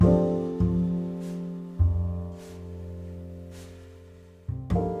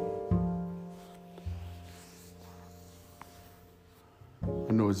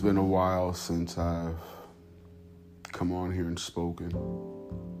it's been a while since I've come on here and spoken.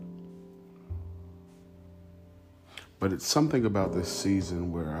 But it's something about this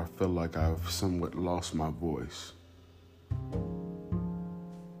season where I feel like I've somewhat lost my voice.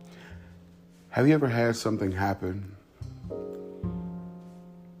 Have you ever had something happen?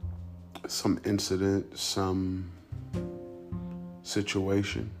 Some incident, some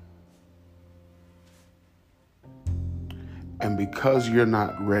situation? And because you're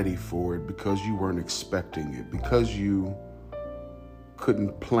not ready for it, because you weren't expecting it, because you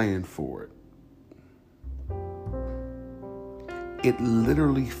couldn't plan for it, it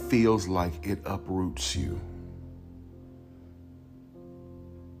literally feels like it uproots you,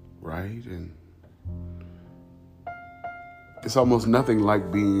 right? And it's almost nothing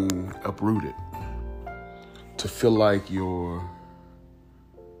like being uprooted, to feel like you're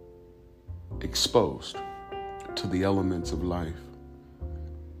exposed to the elements of life.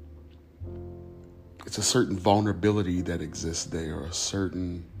 It's a certain vulnerability that exists there, a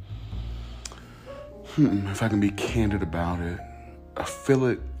certain, if I can be candid about it, a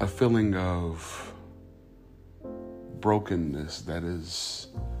feeling of brokenness that is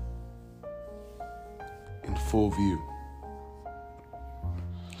in full view.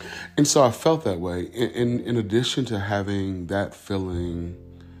 And so I felt that way. In addition to having that feeling,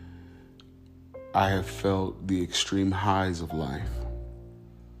 I have felt the extreme highs of life.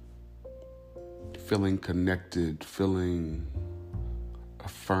 Feeling connected, feeling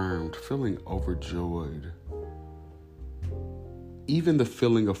affirmed, feeling overjoyed. Even the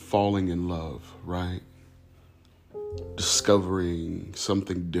feeling of falling in love, right? Discovering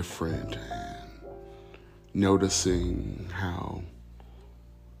something different and noticing how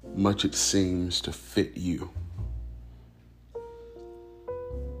much it seems to fit you.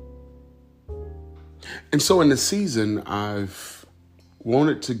 And so in the season, I've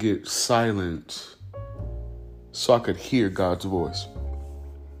wanted to get silent so I could hear God's voice.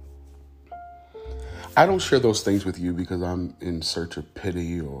 I don't share those things with you because I'm in search of pity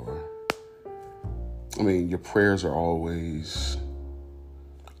your prayers are always,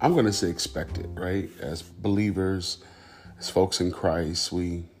 I'm going to say expected, right? As believers, as folks in Christ,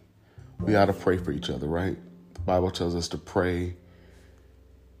 we ought to pray for each other, right? The Bible tells us to pray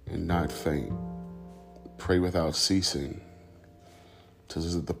and not faint. Pray without ceasing. It tells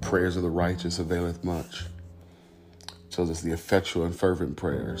us that the prayers of the righteous availeth much. It tells us the effectual and fervent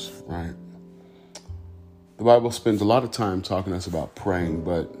prayers, right? The Bible spends a lot of time talking to us about praying,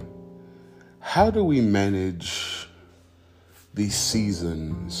 but how do we manage these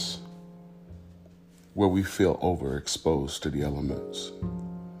seasons where we feel overexposed to the elements?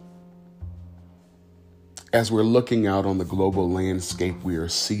 As we're looking out on the global landscape, we are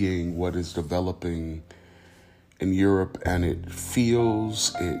seeing what is developing in Europe, and it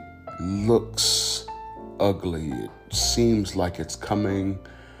looks ugly. It seems like it's coming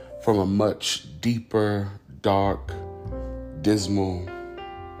from a much deeper, dark, dismal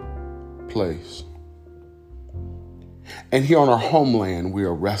place. And here on our homeland, we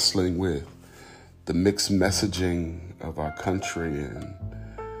are wrestling with the mixed messaging of our country and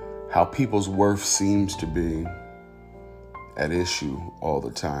how people's worth seems to be at issue all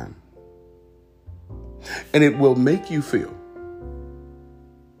the time. And it will make you feel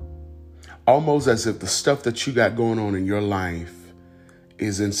almost as if the stuff that you got going on in your life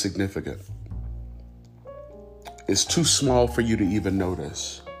is insignificant. It's too small for you to even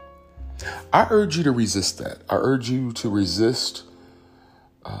notice. I urge you to resist that. I urge you to resist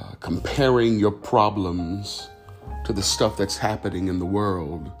comparing your problems to the stuff that's happening in the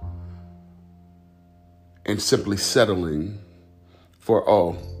world and simply settling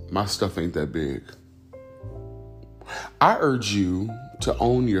for, my stuff ain't that big. I urge you to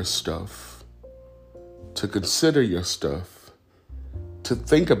own your stuff, to consider your stuff, to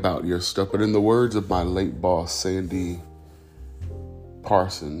think about your stuff. But in the words of my late boss, Sandy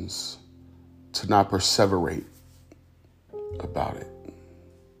Parsons, to not perseverate about it.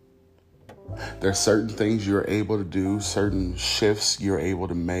 There are certain things you're able to do, certain shifts you're able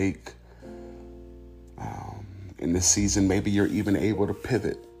to make. In this season, maybe you're even able to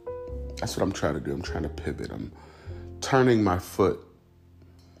pivot. That's what I'm trying to do. I'm trying to pivot. I'm turning my foot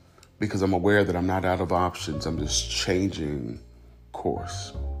because I'm aware that I'm not out of options. I'm just changing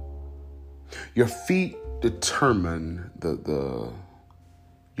course. Your feet determine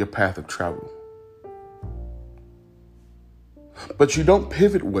your path of travel. But you don't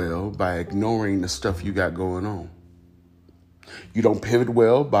pivot well by ignoring the stuff you got going on. You don't pivot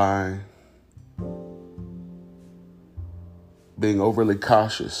well by being overly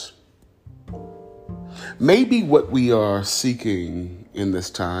cautious. Maybe what we are seeking in this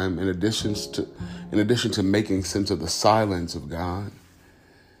time, in addition to making sense of the silence of God,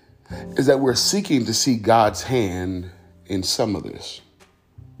 is that we're seeking to see God's hand in some of this.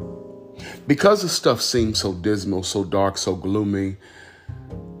 Because the stuff seems so dismal, so dark, so gloomy,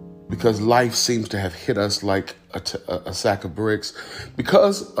 because life seems to have hit us like a sack of bricks,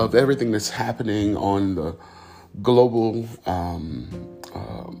 because of everything that's happening on the global,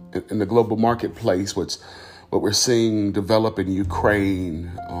 in the global marketplace, what we're seeing develop in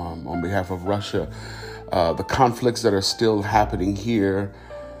Ukraine on behalf of Russia, the conflicts that are still happening here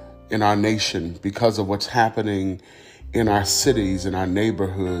in our nation, because of what's happening in our cities, in our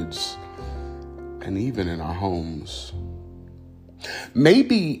neighborhoods, and even in our homes.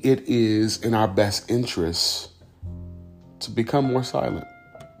 Maybe it is in our best interests to become more silent,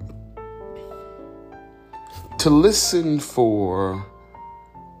 to listen for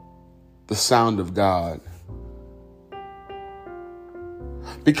the sound of God.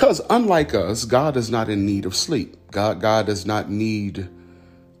 Because unlike us, God is not in need of sleep. God does not need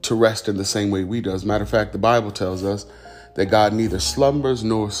to rest in the same way we do. As a matter of fact, the Bible tells us that God neither slumbers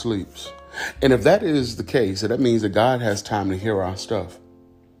nor sleeps. And if that is the case, that means that God has time to hear our stuff.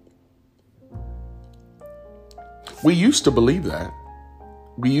 We used to believe that.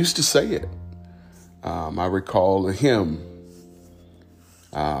 We used to say it. I recall the hymn,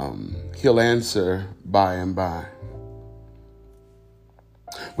 He'll answer by and by,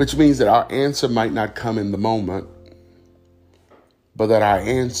 which means that our answer might not come in the moment, but that our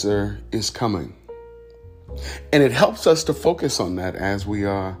answer is coming. And it helps us to focus on that as we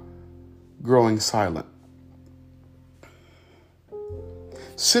are growing silent.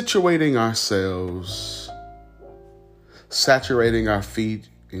 Situating ourselves, saturating our feet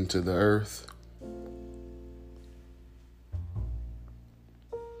into the earth,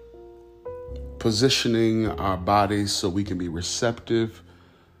 positioning our bodies so we can be receptive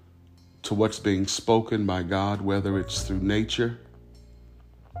to what's being spoken by God, whether it's through nature,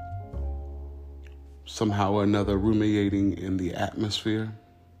 somehow or another ruminating in the atmosphere,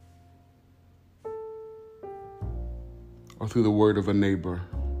 or through the word of a neighbor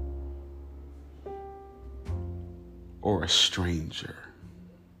or a stranger.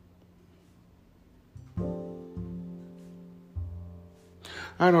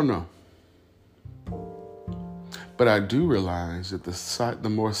 I don't know. But I do realize that the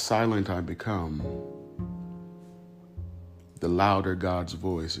more silent I become, the louder God's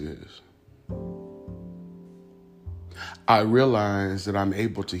voice is. I realize that I'm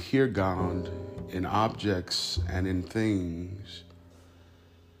able to hear God in objects and in things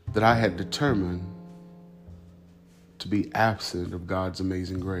that I had determined to be absent of God's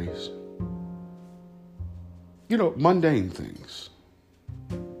amazing grace. Mundane things.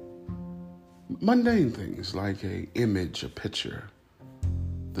 Mundane things like an image, a picture,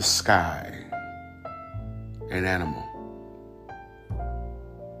 the sky, an animal.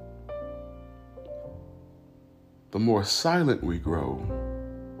 The more silent we grow,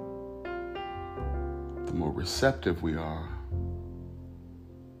 the more receptive we are,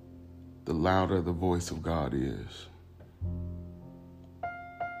 the louder the voice of God is.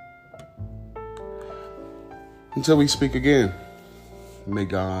 Until we speak again, may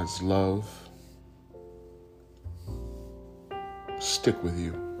God's love stick with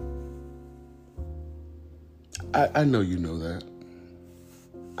you. I know you know that.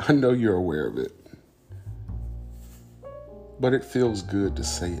 I know you're aware of it. But it feels good to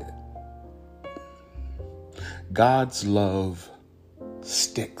say it. God's love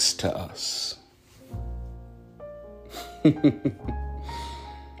sticks to us.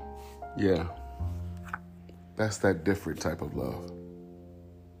 Yeah, that's that different type of love.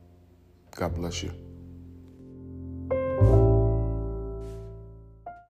 God bless you.